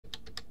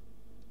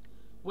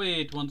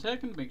Wait 1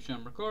 second, make sure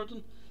I'm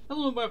recording.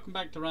 Hello and welcome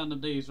back to Random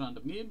Days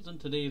Random Games. In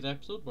today's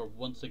episode we're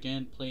once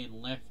again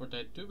playing Left 4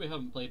 Dead 2. We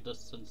haven't played this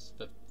since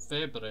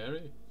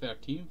February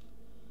 13th.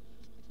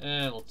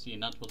 Let's see,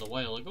 that was a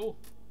while ago.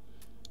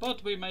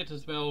 But we might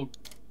as well,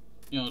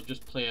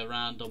 just play a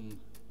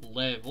random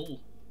level.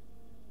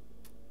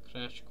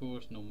 Crash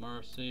Course, No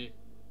Mercy.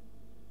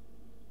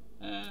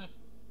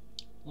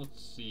 Let's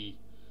see.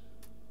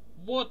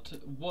 What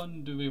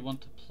one do we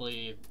want to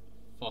play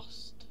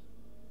first?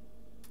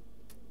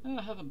 I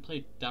haven't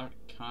played Dark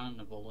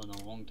Carnival in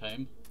a long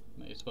time.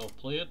 Might as well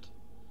play it.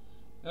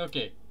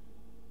 Okay.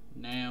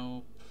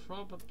 Now,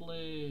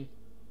 probably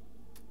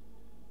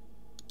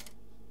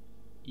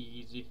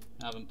easy.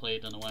 I haven't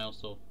played in a while,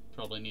 so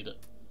probably need it.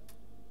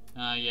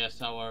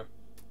 Yes, our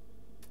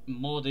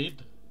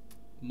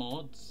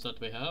mods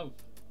that we have.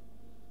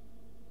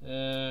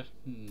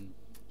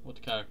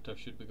 What character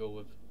should we go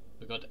with?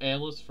 We got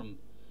Ellis from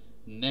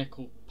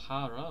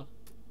Nekopara,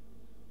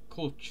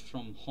 Coach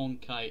from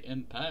Honkai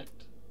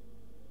Impact,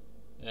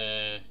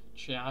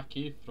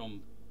 Chiaki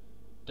from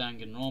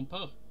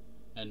Danganronpa,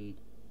 and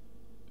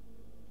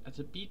is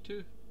it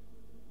B2?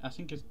 I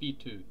think it's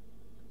B2,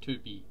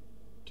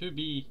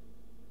 2B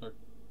or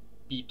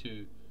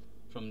B2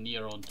 from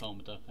Nier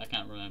Automata. I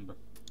can't remember.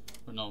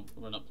 We're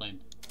not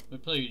playing. We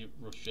played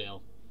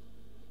Rochelle.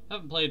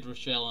 Haven't played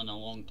Rochelle in a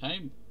long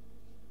time.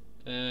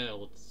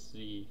 Let's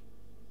see.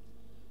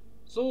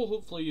 So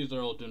hopefully you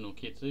are all doing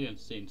okay today and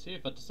staying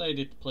safe. I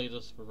decided to play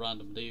this for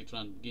Random Days,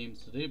 Random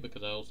Games today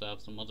because I also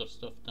have some other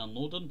stuff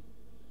downloading.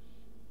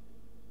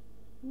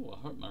 Oh, I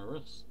hurt my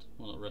wrist.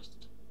 Well, not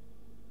wrist.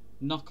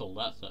 Knuckle,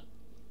 that's it.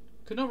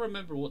 Could not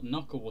remember what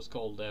knuckle was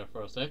called there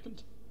for a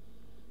second.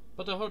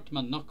 But I hurt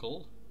my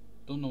knuckle.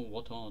 Don't know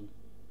what on.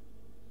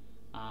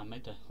 I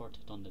might have hurt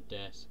it on the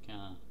desk.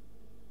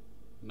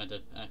 Might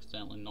have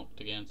accidentally knocked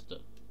against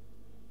it.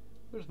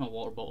 Where's my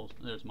water bottle?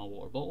 There's my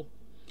water bottle.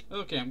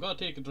 Okay, I'm gonna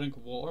take a drink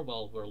of water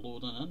while we're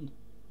loading in.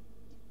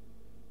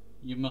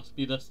 You must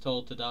be this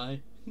tall to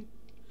die.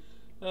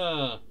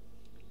 The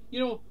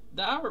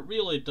art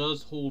really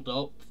does hold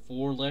up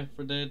for Left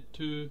 4 Dead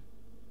 2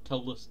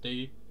 till this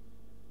day.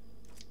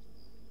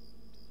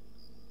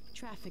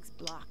 Traffic's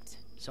blocked.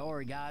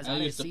 Sorry guys, I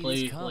used to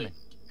play like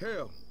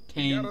hell,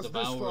 tens of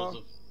hours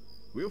of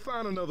we'll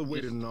find another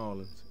way to New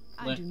Orleans.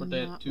 I do not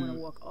want to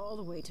walk all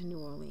the way to New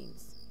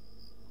Orleans.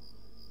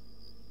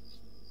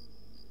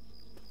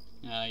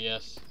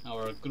 Yes,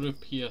 our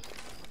group here.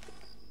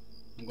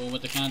 I'm going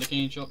with the candy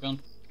cane shotgun.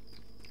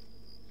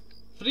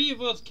 3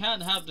 of us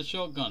can't have the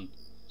shotgun.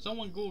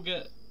 Someone go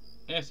get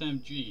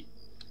SMG.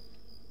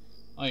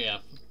 Oh yeah,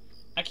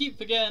 I keep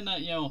forgetting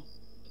that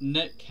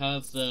Nick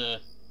has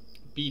the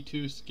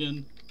B2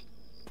 skin.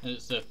 And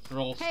it's a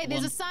frost. Hey,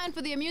 there's a sign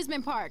for the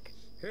amusement park.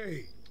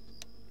 Hey,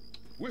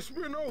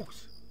 Whispering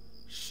Oaks.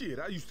 Shit,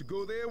 I used to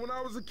go there when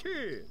I was a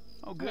kid.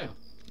 Oh good.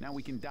 Now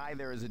we can die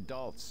there as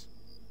adults.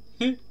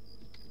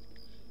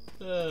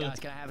 Guys,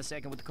 can I have a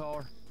second with the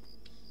car?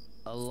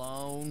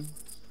 Alone?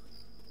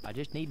 I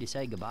just need to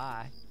say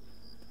goodbye.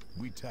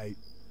 We tight.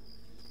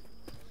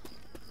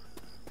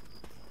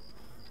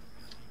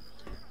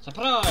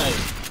 Surprise!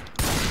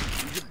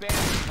 These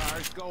abandoned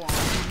cars go on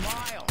for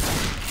miles.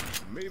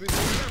 Maybe they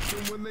left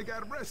them when they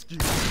got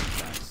rescued.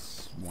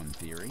 That's one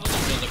theory. Oh,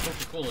 there's a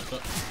Coca-Cola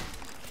truck.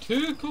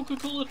 2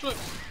 Coca-Cola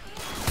trucks.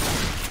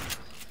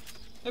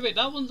 Hey wait,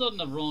 that one's on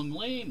the wrong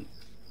lane.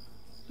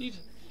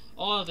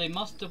 Oh, they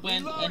must have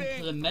went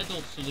into the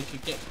middle so they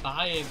could get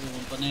by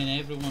everyone, but then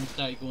everyone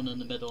started going in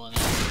the middle and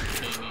then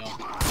came me off.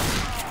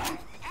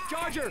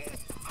 Charger!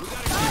 We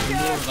gotta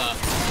get more of a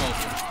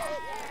problem.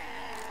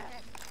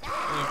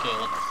 Okay,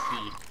 let's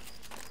see.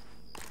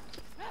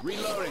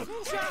 Reloading.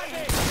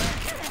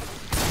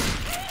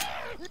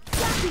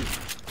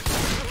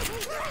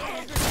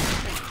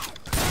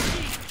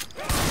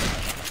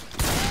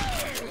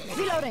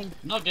 Reloading.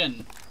 Not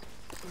getting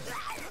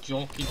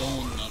jockeyed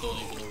on, I don't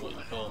even know what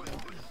you call it.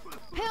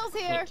 Pills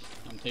here.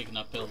 But I'm taking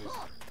up pills.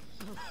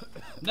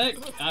 Nick,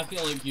 I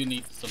feel like you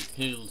need some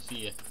pills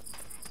here.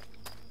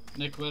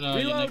 Nick, where are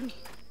you, Nick?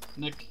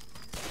 Nick.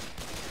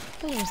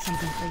 There's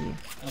something for you.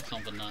 That's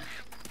something that.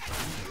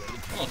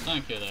 Oh,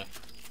 thank you there.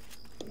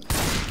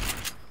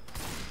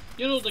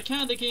 The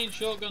candy cane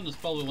shotgun is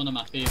probably one of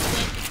my favourite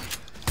weapons.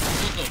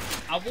 Also,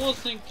 I was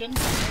thinking,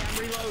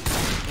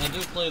 I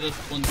do play this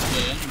once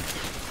again.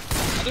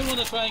 I do want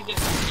to try and get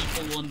some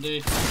people one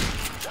day.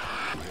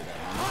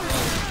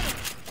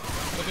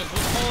 Because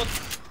with mods,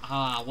 I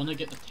want to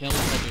get the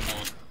Teletubby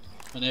mod.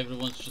 When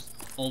everyone's just,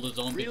 all the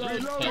zombies are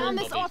just Down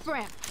this Teletubbies. off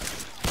ramp.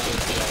 I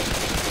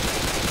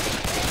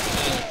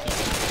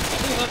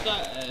do have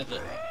that, is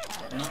it?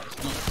 No, it's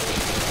not.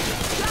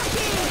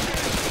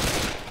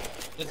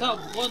 Is that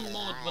one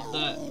mod with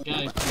that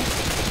guy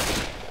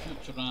from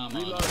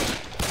Futurama?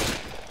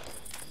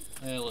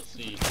 Let's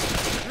see.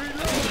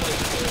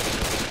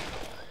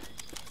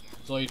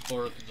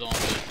 Zoidberg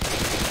zombies.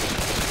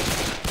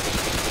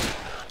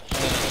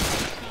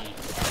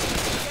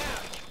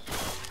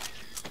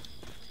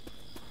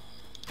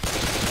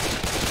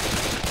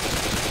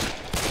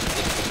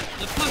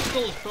 Let's see.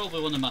 pistol is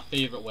probably one of my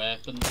favourite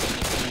weapons in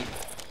this game.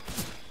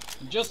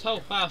 Just how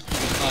fast you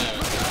can fire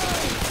it.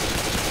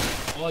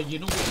 Oh, you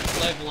know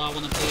what level I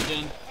want to play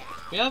again?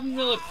 We haven't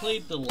really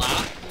played the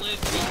last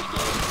level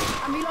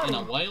in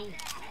a while.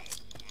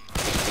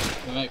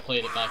 We might play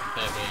it back in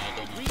February, I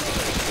don't know.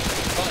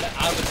 But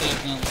I would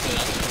definitely say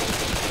that's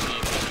probably one of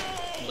my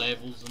favourite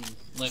levels in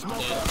Left 4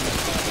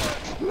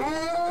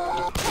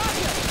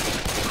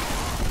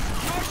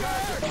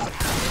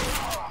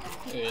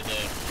 Dead.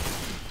 There.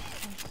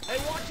 Hey,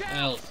 watch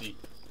out! Let's see.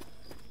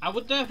 I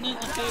would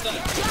definitely say that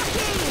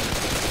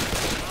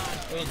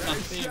it was my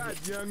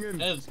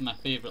favourite. Is my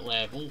favourite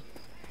level.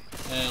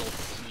 Let's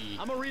see.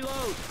 I'm a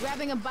reload.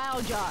 Grabbing a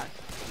bile jar.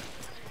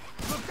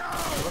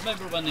 I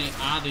remember when they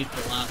added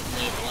the last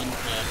level into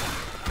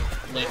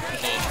Left 4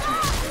 Dead 2.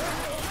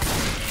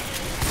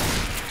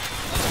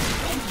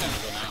 Long time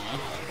ago now, huh?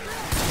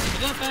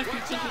 Was that back in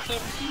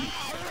 2017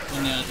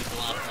 when they added the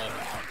last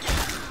level?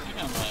 I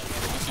can't remember.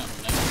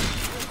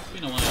 It's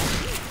been a while.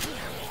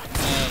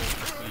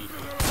 Let's see.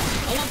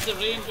 I love the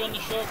range on the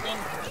shotgun. I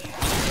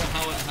don't know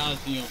how it has,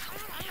 you know,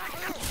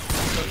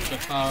 such a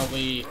far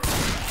away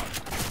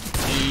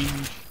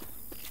range.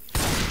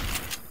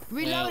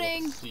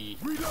 Reloading. Let's see.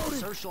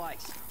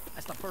 Searchlights.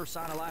 That's the first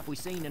sign of life we've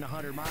seen in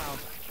 100 miles.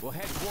 We'll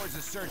head towards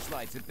the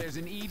searchlights. If there's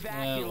an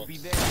evac, it'll be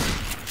there.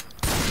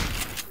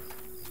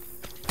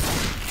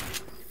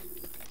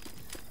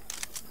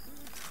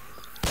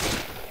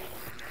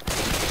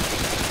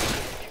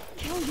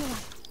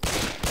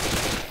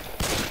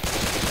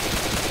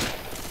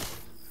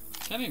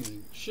 Can't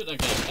even shoot a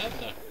guy's head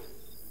there.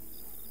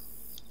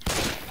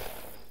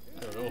 I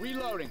don't know.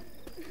 Reloading.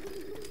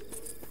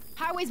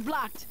 Highway's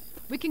blocked.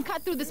 We can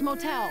cut through this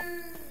motel.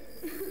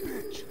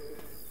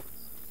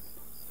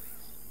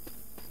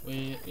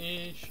 Where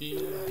is she?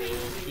 There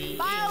she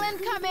Bile is.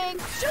 incoming!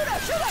 Shoot her!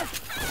 Shoot her!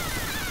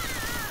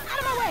 Out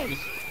of my way!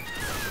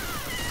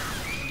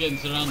 She's getting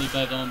surrounded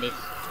by zombies.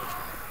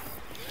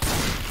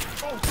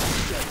 Oh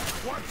shit!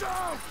 Watch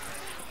out!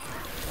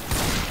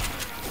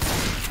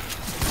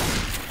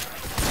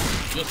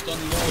 Just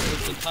unload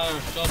this entire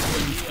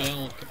shotgun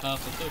shell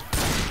capacity.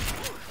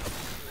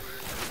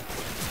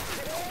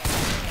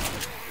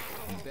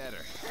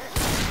 Better.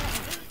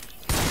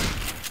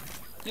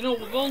 You know,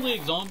 with all the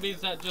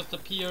zombies that just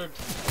appeared,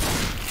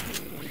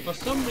 for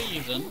some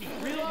reason...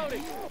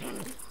 Reloading.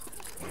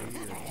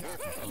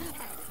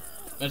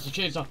 There's a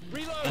chainsaw.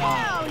 Reloading.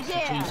 Oh, there's a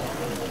yeah. chainsaw.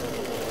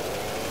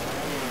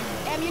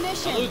 I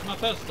Ammunition! lose my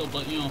pistol,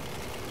 but you know,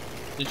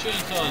 the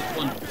chainsaw is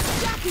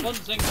fun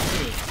thing to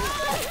use.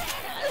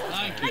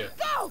 Thank you. Let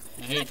go!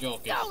 I hate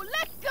jockeys. Go!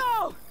 Let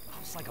go!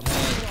 It's like a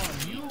mule on a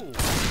mule.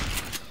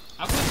 I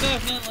would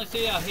definitely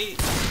say I hate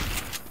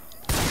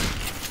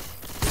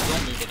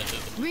zombies, but I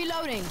hate them.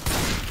 Reloading.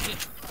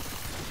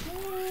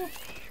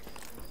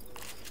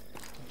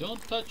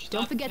 Don't touch that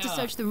Don't forget to car.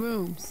 search the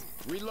rooms.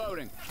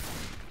 Reloading.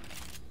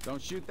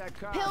 Don't shoot that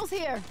car. Pills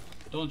here.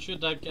 Don't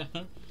shoot that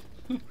car.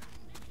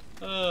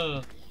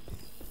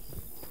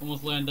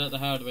 Almost learned that the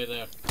hard way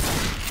there.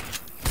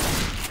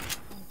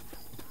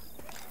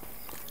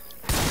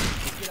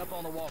 Let's get up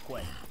on the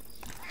walkway.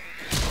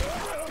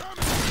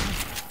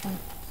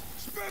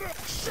 Spit up!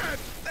 Shit!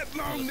 That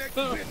long neck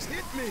bitch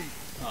hit me!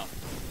 Oh.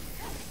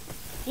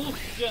 Close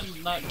to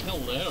getting that kill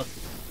there.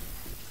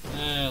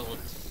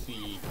 Let's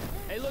see.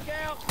 Hey, look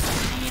out!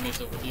 Enemies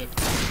over here.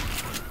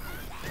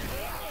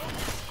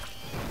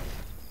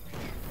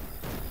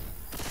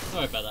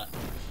 Sorry about that.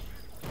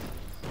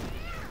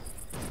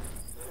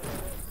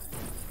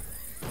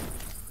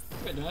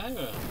 Wait, do I have a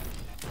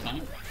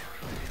tank?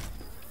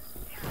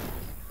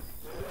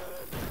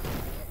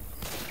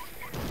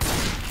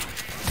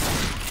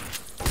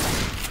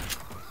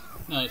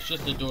 No, it's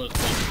just the doors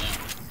breaking down.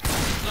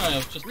 Sorry, I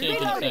was just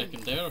taking a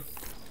second there.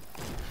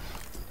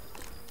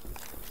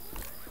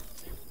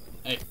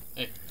 Hey,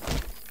 hey.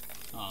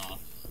 Aw,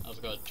 I was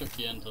gonna chuck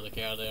you into the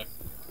car there.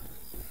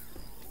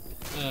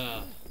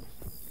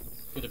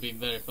 Could have been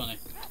very funny.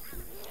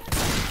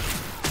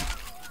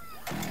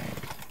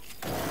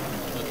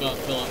 I've got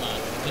to fill up my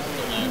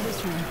pistol there.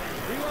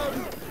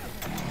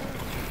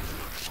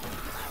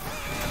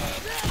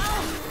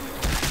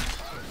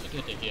 Look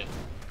at it here.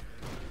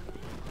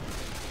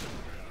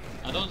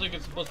 I don't think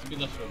it's supposed to be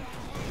this room.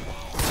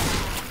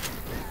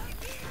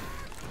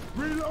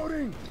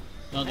 Reloading!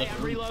 Not Hey, this I'm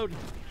room. reloading.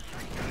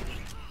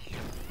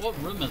 What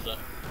room is it?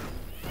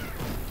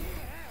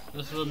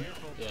 This room?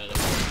 Yeah,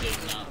 that's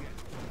taken out.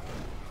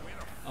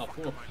 Oh,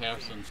 poor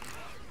person.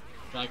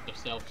 Dragged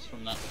themselves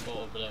from that spot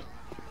over there.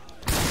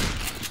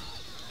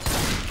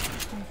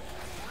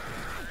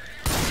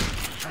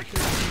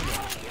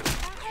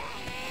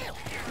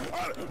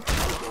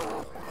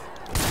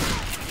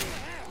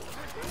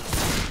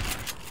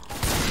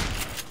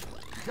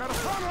 Got a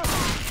hunter!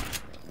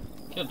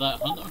 Get that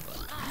hunter.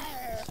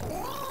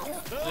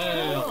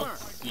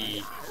 Let's see.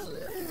 You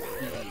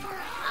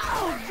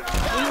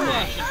know, I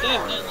should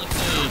definitely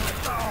say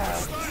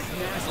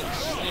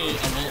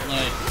about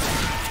like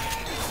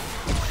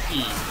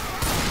speed.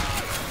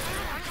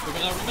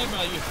 Because I remember I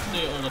used to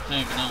say it all the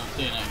time, and now I'm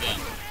saying it again.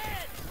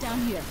 down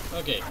here.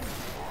 Okay,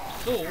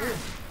 so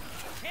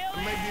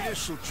Maybe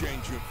this will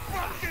change you.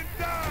 Fucking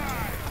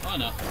die! oh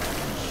no.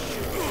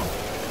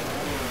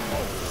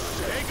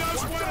 There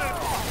goes one!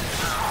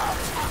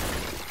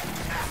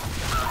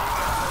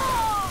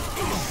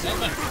 Help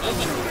me, help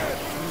me.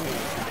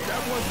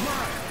 That was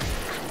mine.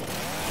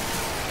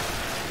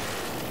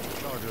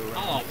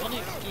 Oh, I wanted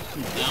to do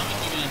some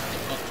damage against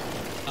it, but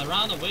I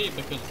ran away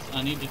because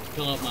I needed to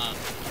pull out my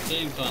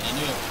chainsaw and I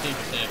knew it would take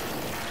a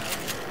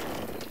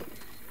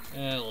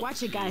second.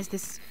 Watch it, guys.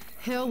 This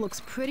hill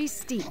looks pretty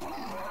steep.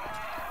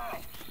 Yeah,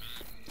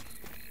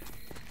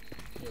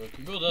 we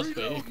can go this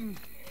way.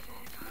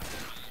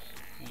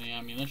 Any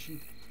ammunition?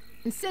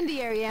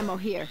 Incendiary ammo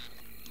here.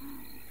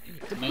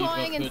 Might as well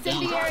Deploying put it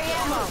down. incendiary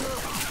ammo.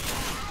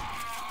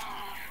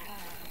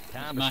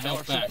 Time My to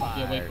health start some back.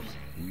 Get away fires.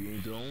 from me. We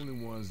ain't the only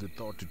ones that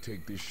thought to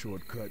take this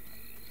shortcut.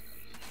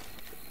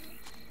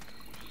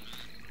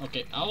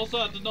 Okay, I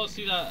also did not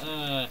see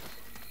that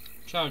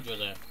charger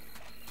there.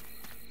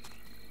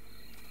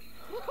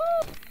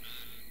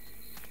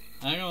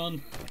 Hang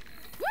on.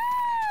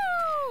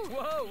 Woo!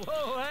 Whoa,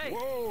 whoa, hey!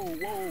 Whoa,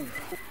 whoa.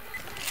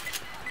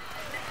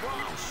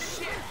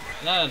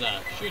 There,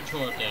 shoot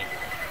toward there.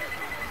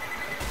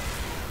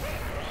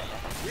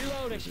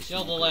 Reloading.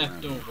 Kill the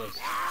leftovers.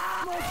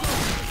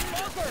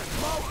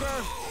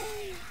 Smoker!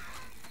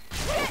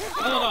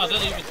 Oh no, I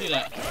didn't even see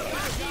that.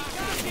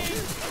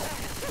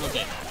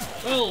 Okay,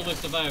 well we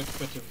survived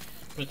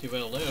pretty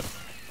well there.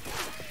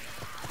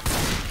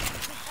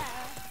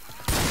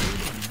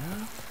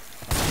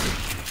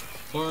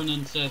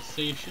 Burning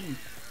cessation.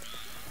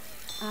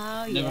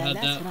 Oh Never yeah, had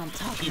that's that what I'm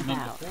talking achievement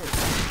about. before.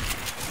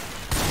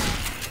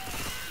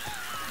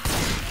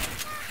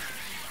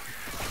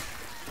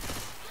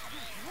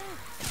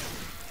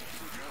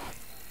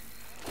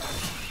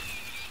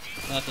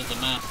 That is a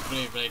mass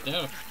grave right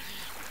there.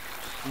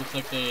 Looks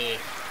like they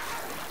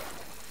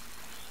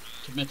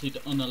committed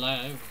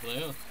unalive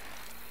there.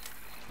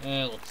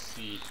 Let's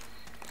see.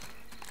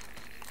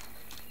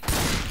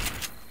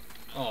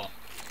 Oh,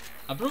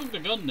 I broke the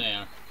gun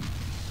there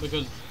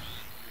because it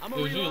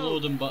was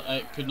reloading, but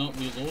I could not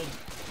reload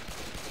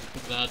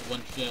because I had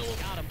one shell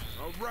of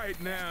All right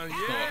now,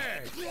 yeah.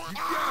 You got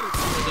it.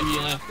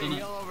 thingy left in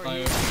it.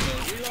 Fire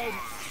shell.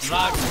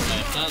 Drag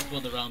left. That's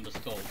what the round is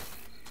called.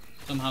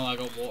 Somehow I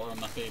got water on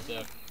my face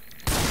there.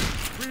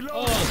 Reload.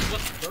 Oh,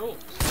 what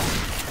strokes?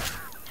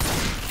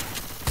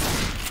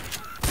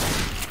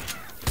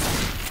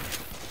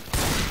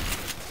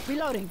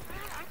 Reloading.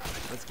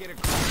 Let's get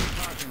across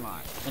the parking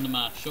lot. One of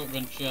my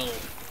shotgun shells.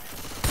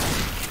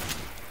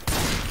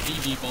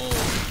 BB ball.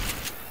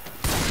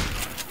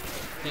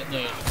 Hit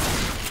there.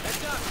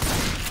 Heads up!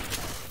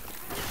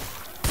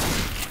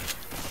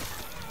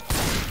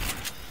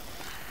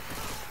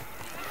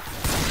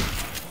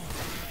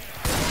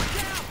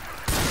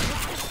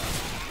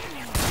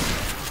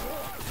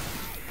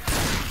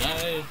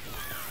 Die.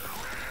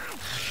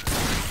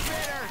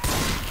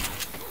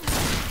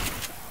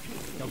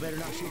 Y'all better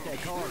not shoot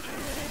that car.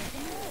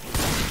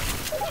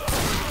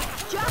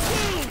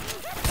 Jockey!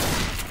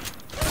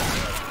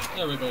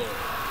 There we go.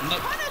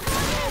 Next.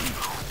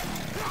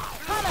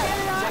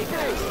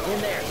 In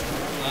there. I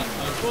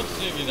was supposed to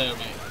save you there,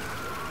 mate.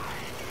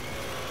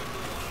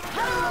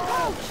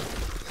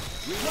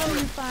 Let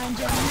me find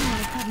your man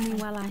to cover me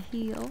while I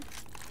heal.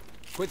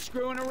 Quit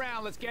screwing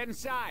around. Let's get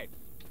inside.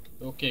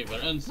 Okay, we're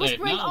inside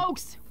Whispering now.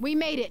 Oaks, we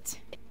made it.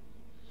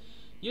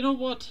 You know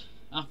what?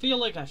 I feel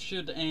like I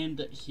should end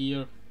it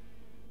here.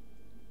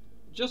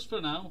 Just for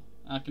now.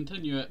 I'll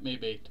continue it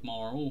maybe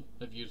tomorrow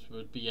if you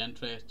would be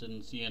interested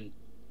in seeing,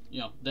 you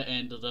know, the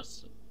end of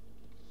this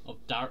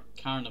Dark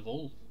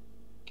Carnival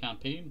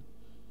campaign.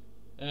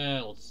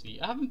 Let's see.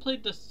 I haven't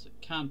played this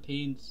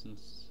campaign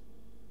since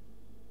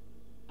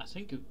I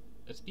think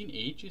it's been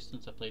ages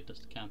since I played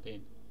this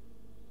campaign.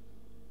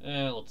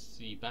 Let's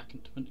see, back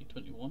in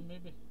 2021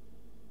 maybe.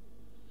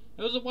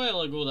 It was a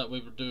while ago that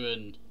we were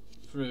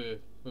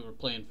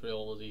playing through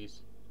all of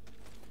these.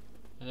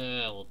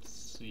 Let's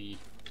see.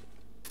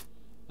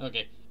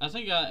 Okay, I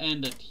think I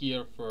end it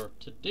here for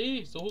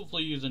today. So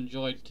hopefully you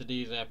enjoyed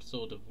today's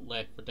episode of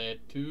Left 4 Dead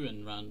 2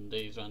 and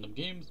Random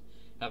Games.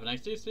 Have a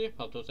nice day, safe,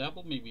 have toast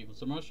apple, maybe even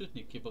some rushes.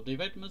 Need to keep up the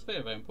vitamins,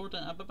 very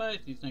important. And bye bye.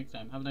 See you next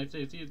time. Have a nice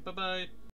day. See you. Bye bye.